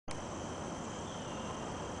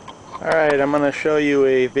Alright, I'm going to show you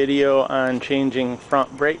a video on changing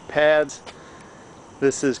front brake pads.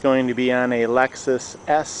 This is going to be on a Lexus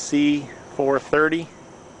sc340.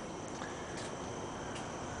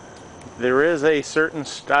 There is a certain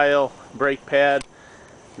style brake pad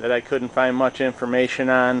that I couldn't find much information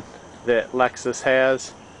on that Lexus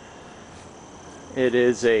has. It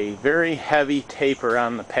is a very heavy taper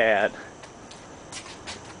on the pad.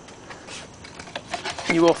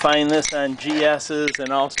 You will find this on GS's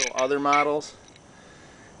and also other models.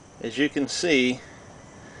 As you can see,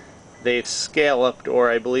 they've scalloped,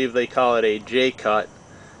 or I believe they call it a J-cut,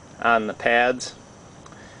 on the pads.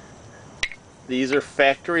 These are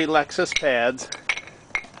factory Lexus pads.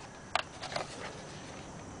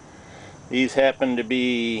 These happen to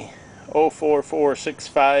be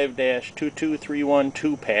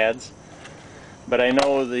 04465-22312 pads, but I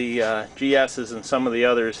know the GS's and some of the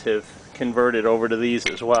others have converted over to these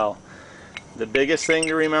as well. The biggest thing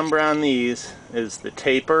to remember on these is the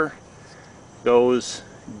taper goes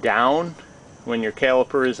down when your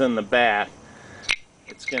caliper is in the back.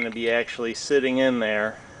 It's going to be actually sitting in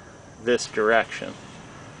there this direction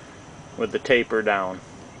with the taper down.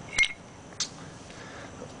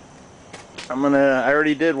 I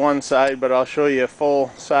already did one side, but I'll show you a full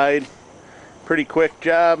side. Pretty quick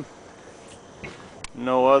job.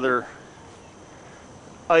 No other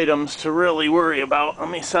items to really worry about. Let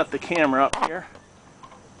me set the camera up here.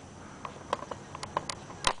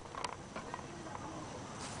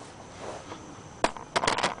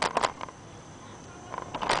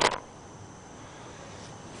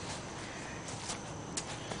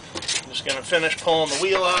 I'm just going to finish pulling the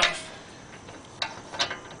wheel off.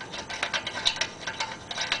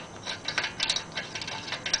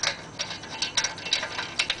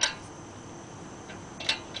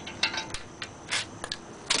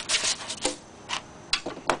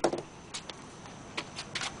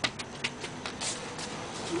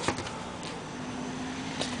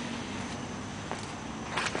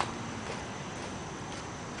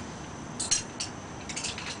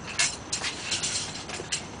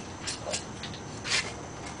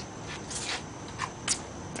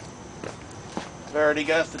 I've already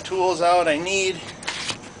got the tools out I need.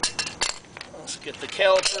 Let's get the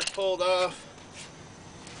caliper pulled off.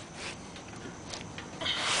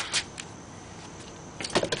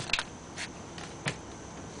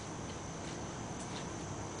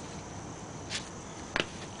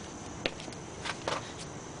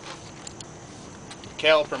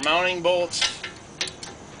 Caliper mounting bolts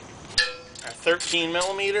are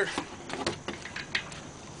 13mm.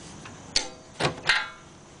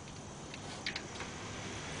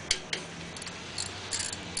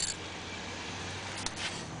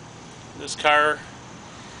 This car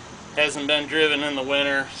hasn't been driven in the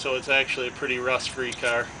winter, so it's actually a pretty rust-free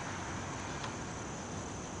car.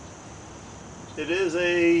 It is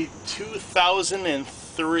a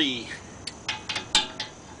 2003.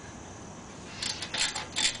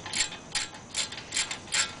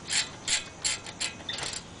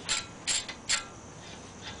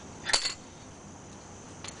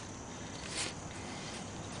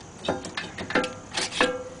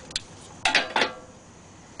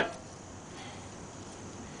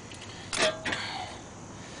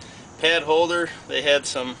 Pad holder, they had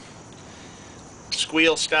some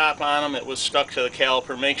squeal stop on them. It was stuck to the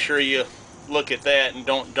caliper. Make sure you look at that and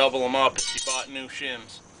don't double them up if you bought new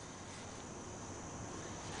shims.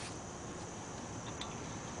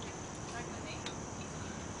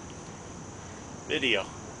 Video.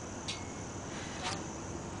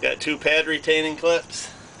 Got two pad retaining clips.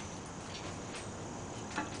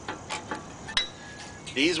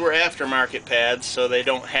 These were aftermarket pads, so they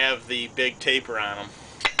don't have the big taper on them.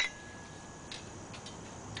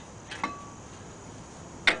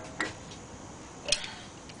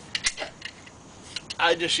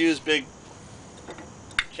 I just use big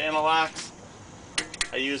channel locks.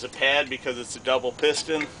 I use a pad because it's a double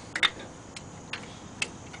piston.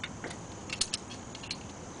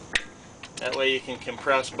 That way you can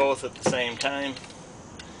compress both at the same time.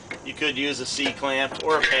 You could use a C-clamp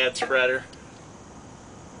or a pad spreader.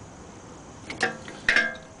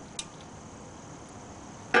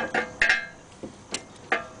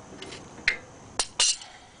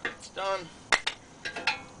 It's done.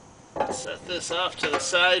 Set this off to the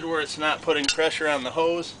side where it's not putting pressure on the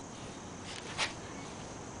hose.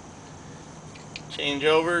 Change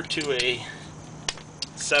over to a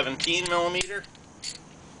 17mm.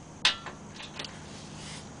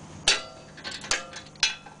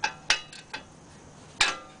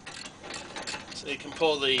 So you can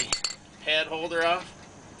pull the pad holder off.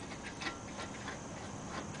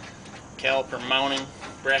 Caliper mounting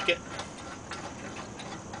bracket.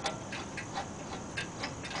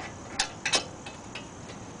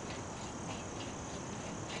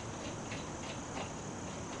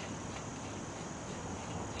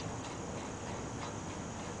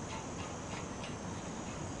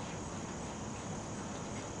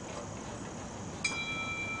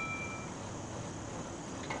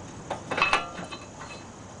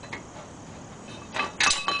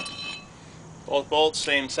 Both bolts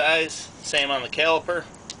same size, same on the caliper.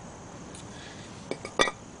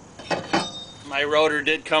 My rotor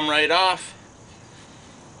did come right off.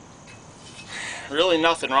 Really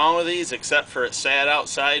nothing wrong with these except for it sat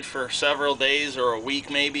outside for several days or a week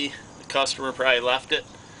maybe. The customer probably left it,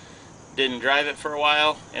 didn't drive it for a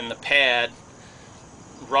while, and the pad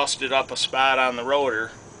rusted up a spot on the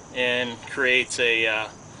rotor and creates a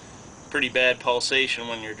pretty bad pulsation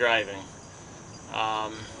when you're driving.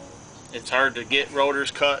 It's hard to get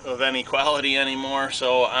rotors cut of any quality anymore,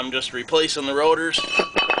 so I'm just replacing the rotors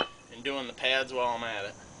and doing the pads while I'm at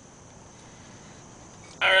it.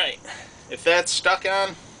 Alright, if that's stuck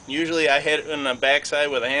on, usually I hit it in the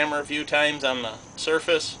backside with a hammer a few times on the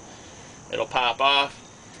surface. It'll pop off.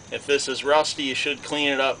 If this is rusty, you should clean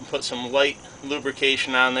it up and put some light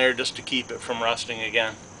lubrication on there just to keep it from rusting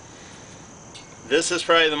again. This is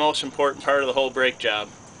probably the most important part of the whole brake job.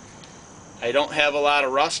 I don't have a lot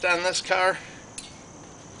of rust on this car,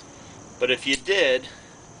 but if you did,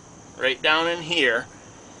 right down in here,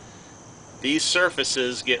 these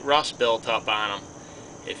surfaces get rust built up on them.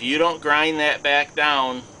 If you don't grind that back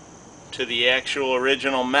down to the actual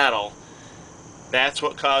original metal, that's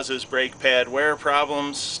what causes brake pad wear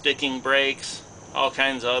problems, sticking brakes, all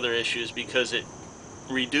kinds of other issues, because it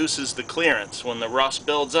reduces the clearance. When the rust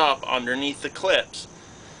builds up underneath the clips,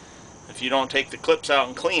 if you don't take the clips out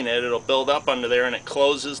and clean it, it'll build up under there and it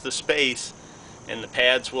closes the space, and the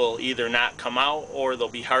pads will either not come out or they'll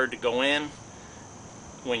be hard to go in.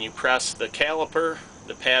 When you press the caliper,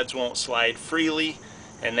 the pads won't slide freely,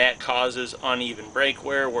 and that causes uneven brake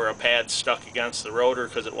wear where a pad's stuck against the rotor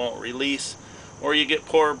because it won't release, or you get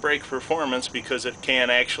poor brake performance because it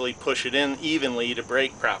can't actually push it in evenly to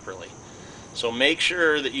brake properly. So make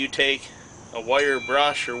sure that you take a wire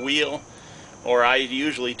brush or wheel, or I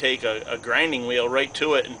usually take a grinding wheel right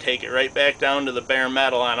to it and take it right back down to the bare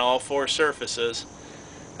metal on all four surfaces.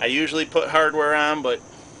 I usually put hardware on, but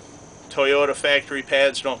Toyota factory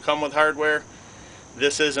pads don't come with hardware.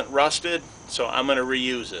 This isn't rusted, so I'm going to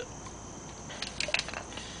reuse it.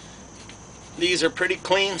 These are pretty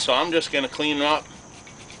clean, so I'm just going to clean them up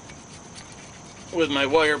with my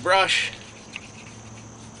wire brush.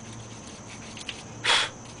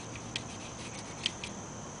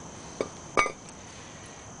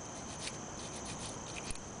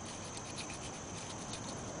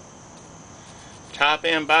 Top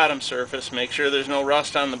and bottom surface, make sure there's no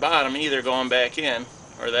rust on the bottom either going back in,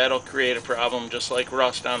 or that'll create a problem just like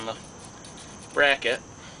rust on the bracket.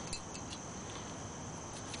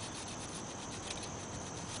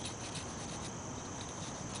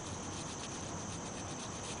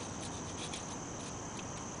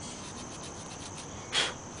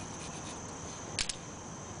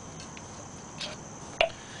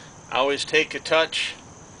 Always take a touch.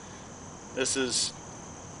 This is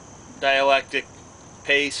dielectric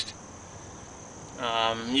paste.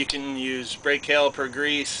 You can use brake caliper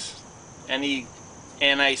grease, any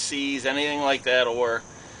anti-seize, anything like that will work.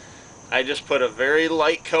 I just put a very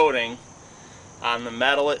light coating on the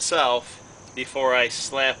metal itself before I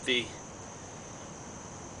slap the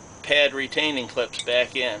pad retaining clips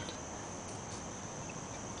back in.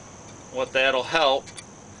 What that'll help,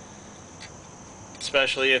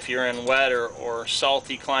 especially if you're in wet or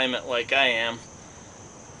salty climate like I am,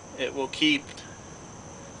 it will keep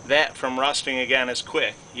that from rusting again as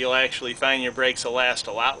quick. You'll actually find your brakes will last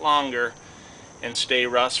a lot longer and stay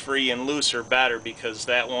rust free and looser better, because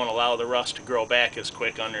that won't allow the rust to grow back as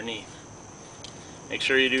quick underneath. Make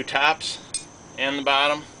sure you do tops and the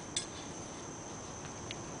bottom.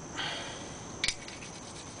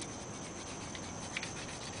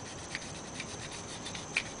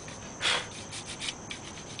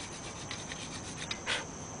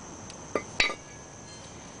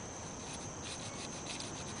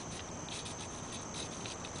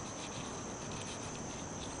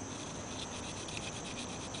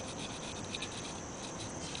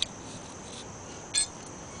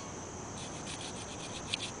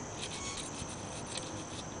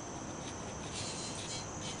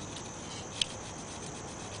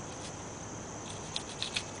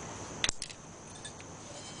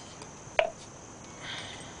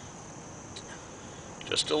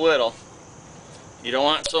 Just a little. You don't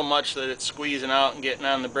want so much that it's squeezing out and getting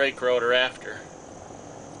on the brake rotor after.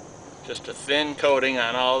 Just a thin coating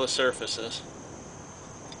on all the surfaces.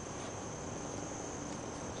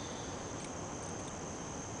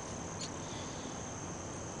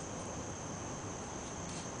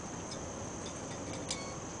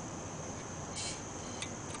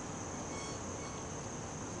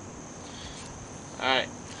 Alright,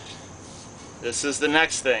 this is the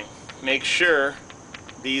next thing. Make sure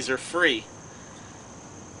these are free.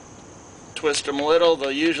 twist them a little.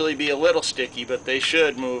 They'll usually be a little sticky, but they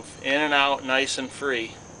should move in and out nice and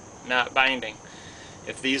free, not binding.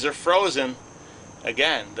 If these are frozen,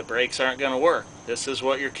 again, the brakes aren't going to work. This is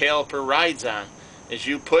what your caliper rides on. As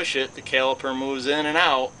you push it, the caliper moves in and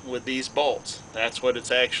out with these bolts. That's what it's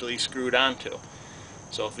actually screwed onto.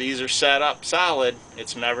 So if these are set up solid,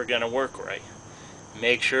 it's never going to work right.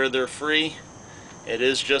 Make sure they're free. It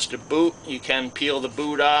is just a boot. You can peel the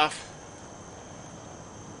boot off,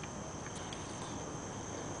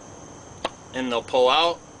 and they'll pull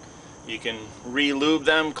out. You can re-lube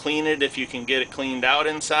them, clean it if you can get it cleaned out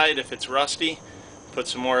inside. If it's rusty, put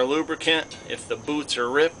some more lubricant. If the boots are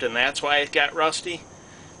ripped and that's why it got rusty,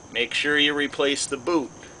 make sure you replace the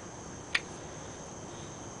boot.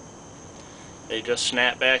 They just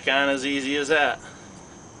snap back on as easy as that.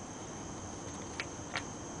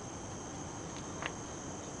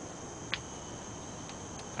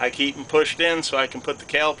 I keep them pushed in so I can put the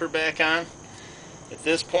caliper back on. At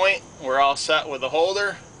this point, we're all set with the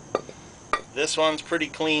holder. This one's pretty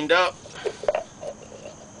cleaned up.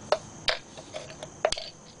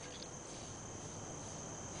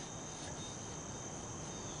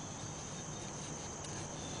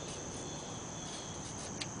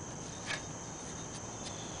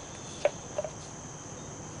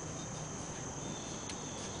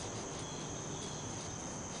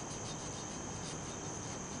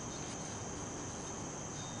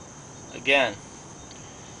 Again,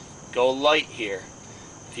 go light here.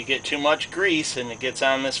 If you get too much grease and it gets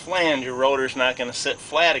on this flange, your rotor's not going to sit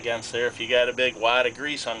flat against there if you got a big wad of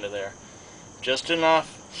grease under there. Just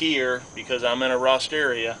enough here, because I'm in a rust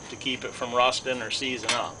area, to keep it from rusting or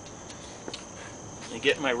seizing up. I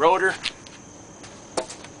get my rotor.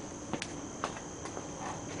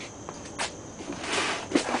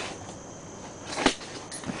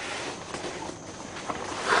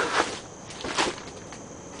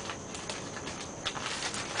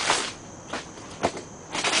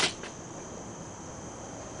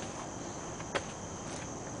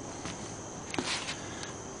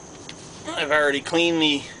 I've already cleaned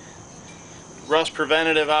the rust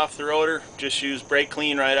preventative off the rotor. Just use brake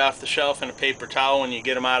clean right off the shelf and a paper towel. When you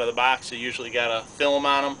get them out of the box, you usually got a film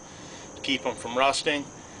on them to keep them from rusting.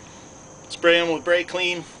 Spray them with brake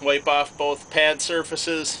clean, wipe off both pad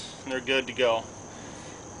surfaces, and they're good to go.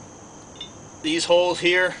 These holes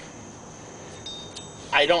here,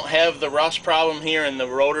 I don't have the rust problem here, and the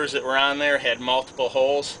rotors that were on there had multiple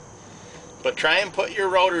holes. But try and put your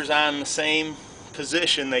rotors on the same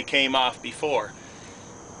position they came off before.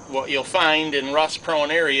 What you'll find in rust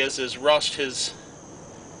prone areas is rust has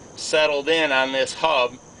settled in on this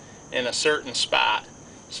hub in a certain spot.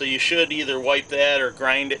 So you should either wipe that or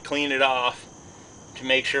grind it, clean it off to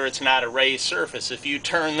make sure it's not a raised surface. If you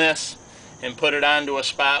turn this and put it onto a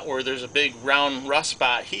spot where there's a big round rust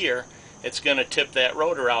spot here, it's going to tip that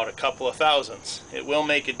rotor out a couple of thousandths. It will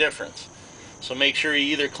make a difference. So make sure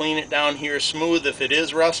you either clean it down here smooth if it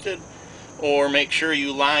is rusted, or make sure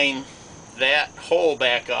you line that hole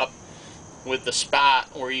back up with the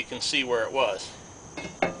spot where you can see where it was.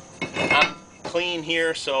 I'm clean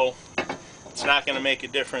here, so it's not going to make a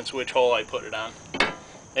difference which hole I put it on.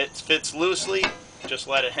 It fits loosely. Just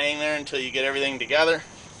let it hang there until you get everything together.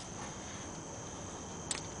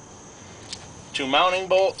 2 mounting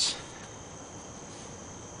bolts.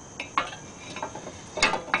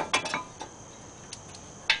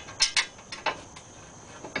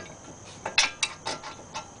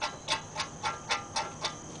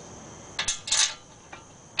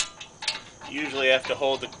 Usually have to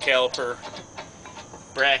hold the caliper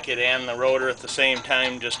bracket and the rotor at the same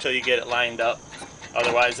time just till you get it lined up.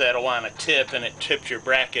 Otherwise that'll want to tip, and it tips your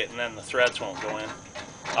bracket and then the threads won't go in.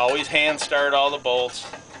 Always hand start all the bolts.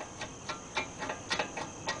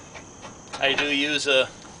 I do use a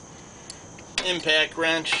impact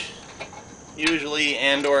wrench usually,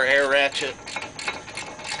 and or air ratchet.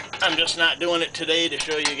 I'm just not doing it today to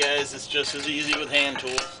show you guys. It's just as easy with hand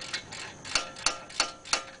tools.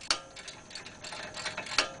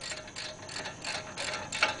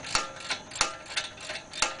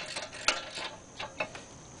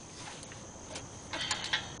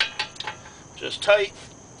 Just tight,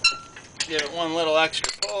 give it one little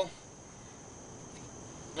extra pull,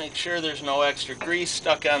 make sure there's no extra grease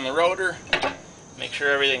stuck on the rotor, make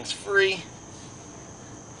sure everything's free.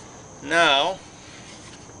 Now,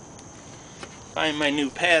 find my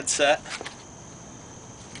new pad set.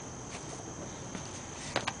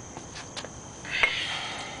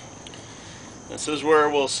 This is where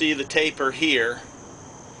we'll see the taper here,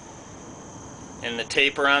 and the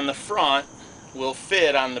taper on the front will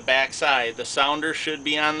fit on the back side. The sounder should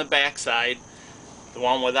be on the back side. The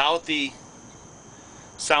one without the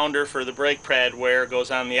sounder for the brake pad wear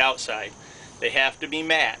goes on the outside. They have to be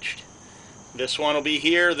matched. This one will be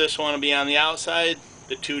here, this one will be on the outside.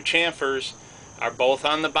 The two chamfers are both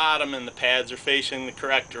on the bottom and the pads are facing the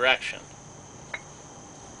correct direction.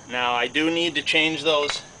 Now I do need to change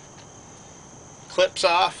those clips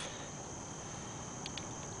off.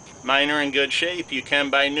 Mine are in good shape. You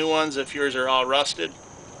can buy new ones if yours are all rusted.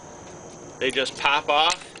 They just pop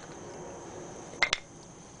off.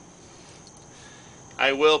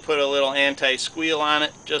 I will put a little anti-squeal on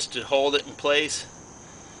it just to hold it in place.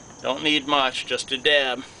 Don't need much, just a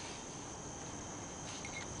dab.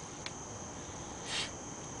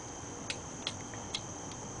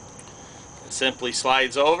 It simply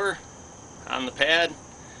slides over on the pad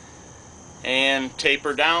and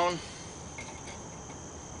taper down.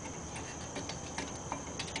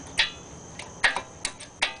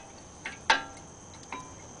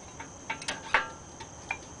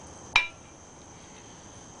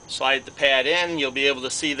 Slide the pad in, you'll be able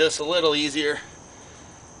to see this a little easier.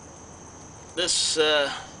 This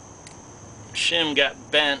shim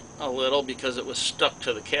got bent a little because it was stuck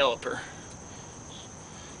to the caliper.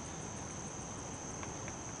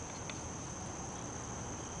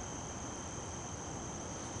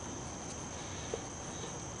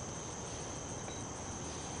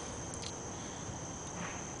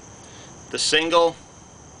 The single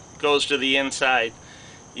goes to the inside.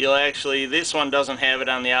 You'll actually, this one doesn't have it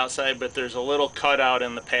on the outside, but there's a little cutout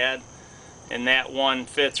in the pad, and that one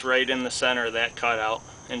fits right in the center of that cutout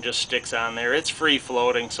and just sticks on there. It's free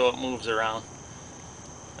floating, so it moves around.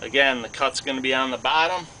 Again, the cut's going to be on the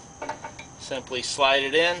bottom. Simply slide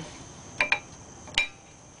it in.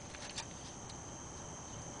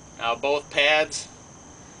 Now both pads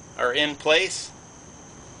are in place.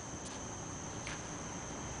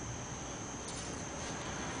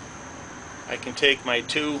 I can take my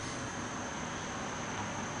two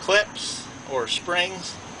clips or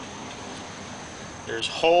springs. There's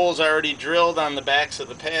holes already drilled on the backs of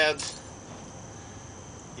the pads.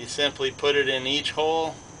 You simply put it in each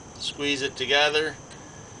hole, squeeze it together.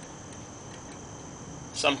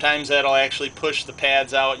 Sometimes that'll actually push the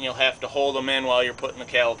pads out and you'll have to hold them in while you're putting the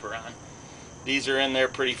caliper on. These are in there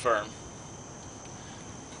pretty firm.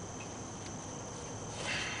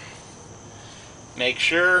 Make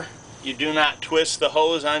sure you do not twist the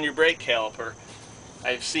hose on your brake caliper.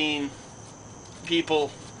 I've seen people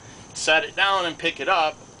set it down and pick it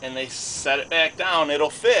up, and they set it back down. It'll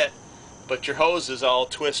fit, but your hose is all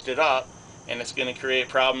twisted up, and it's going to create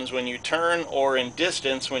problems when you turn, or in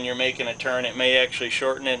distance when you're making a turn. It may actually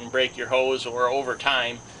shorten it and break your hose, or over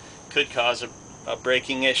time could cause a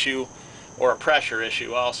braking issue or a pressure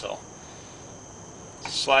issue also.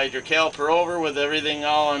 Slide your caliper over with everything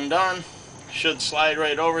all undone. Should slide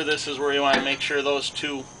right over. This is where you want to make sure those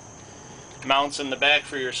two mounts in the back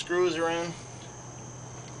for your screws are in.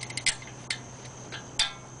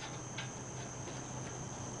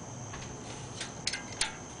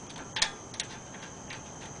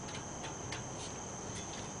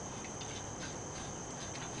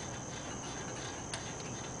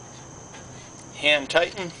 Hand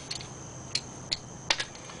tighten.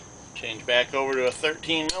 Change back over to a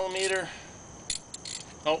 13 millimeter.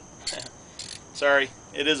 Oh, sorry,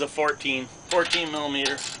 it is a 14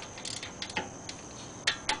 millimeter.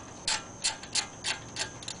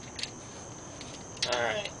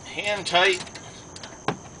 Alright, hand tight.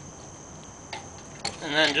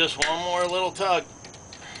 And then just one more little tug.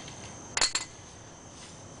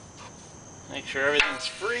 Make sure everything's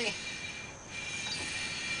free.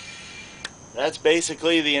 That's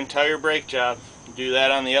basically the entire brake job. Do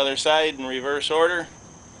that on the other side in reverse order.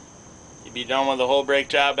 You'll be done with the whole brake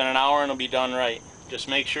job in an hour and it'll be done right. Just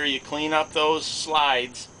make sure you clean up those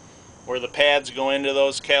slides where the pads go into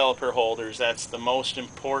those caliper holders. That's the most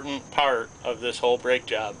important part of this whole brake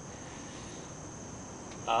job.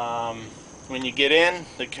 When you get in,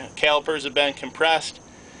 the calipers have been compressed.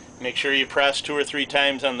 Make sure you press 2 or 3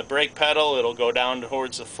 times on the brake pedal. It'll go down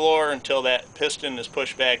towards the floor until that piston is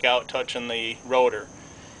pushed back out, touching the rotor.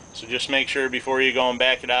 So just make sure before you go and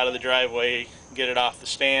back it out of the driveway, get it off the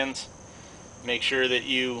stands. Make sure that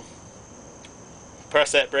you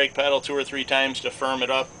press that brake pedal 2 or 3 times to firm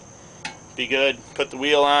it up. Be good. Put the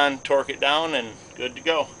wheel on, torque it down, and good to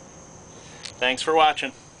go. Thanks for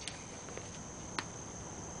watching.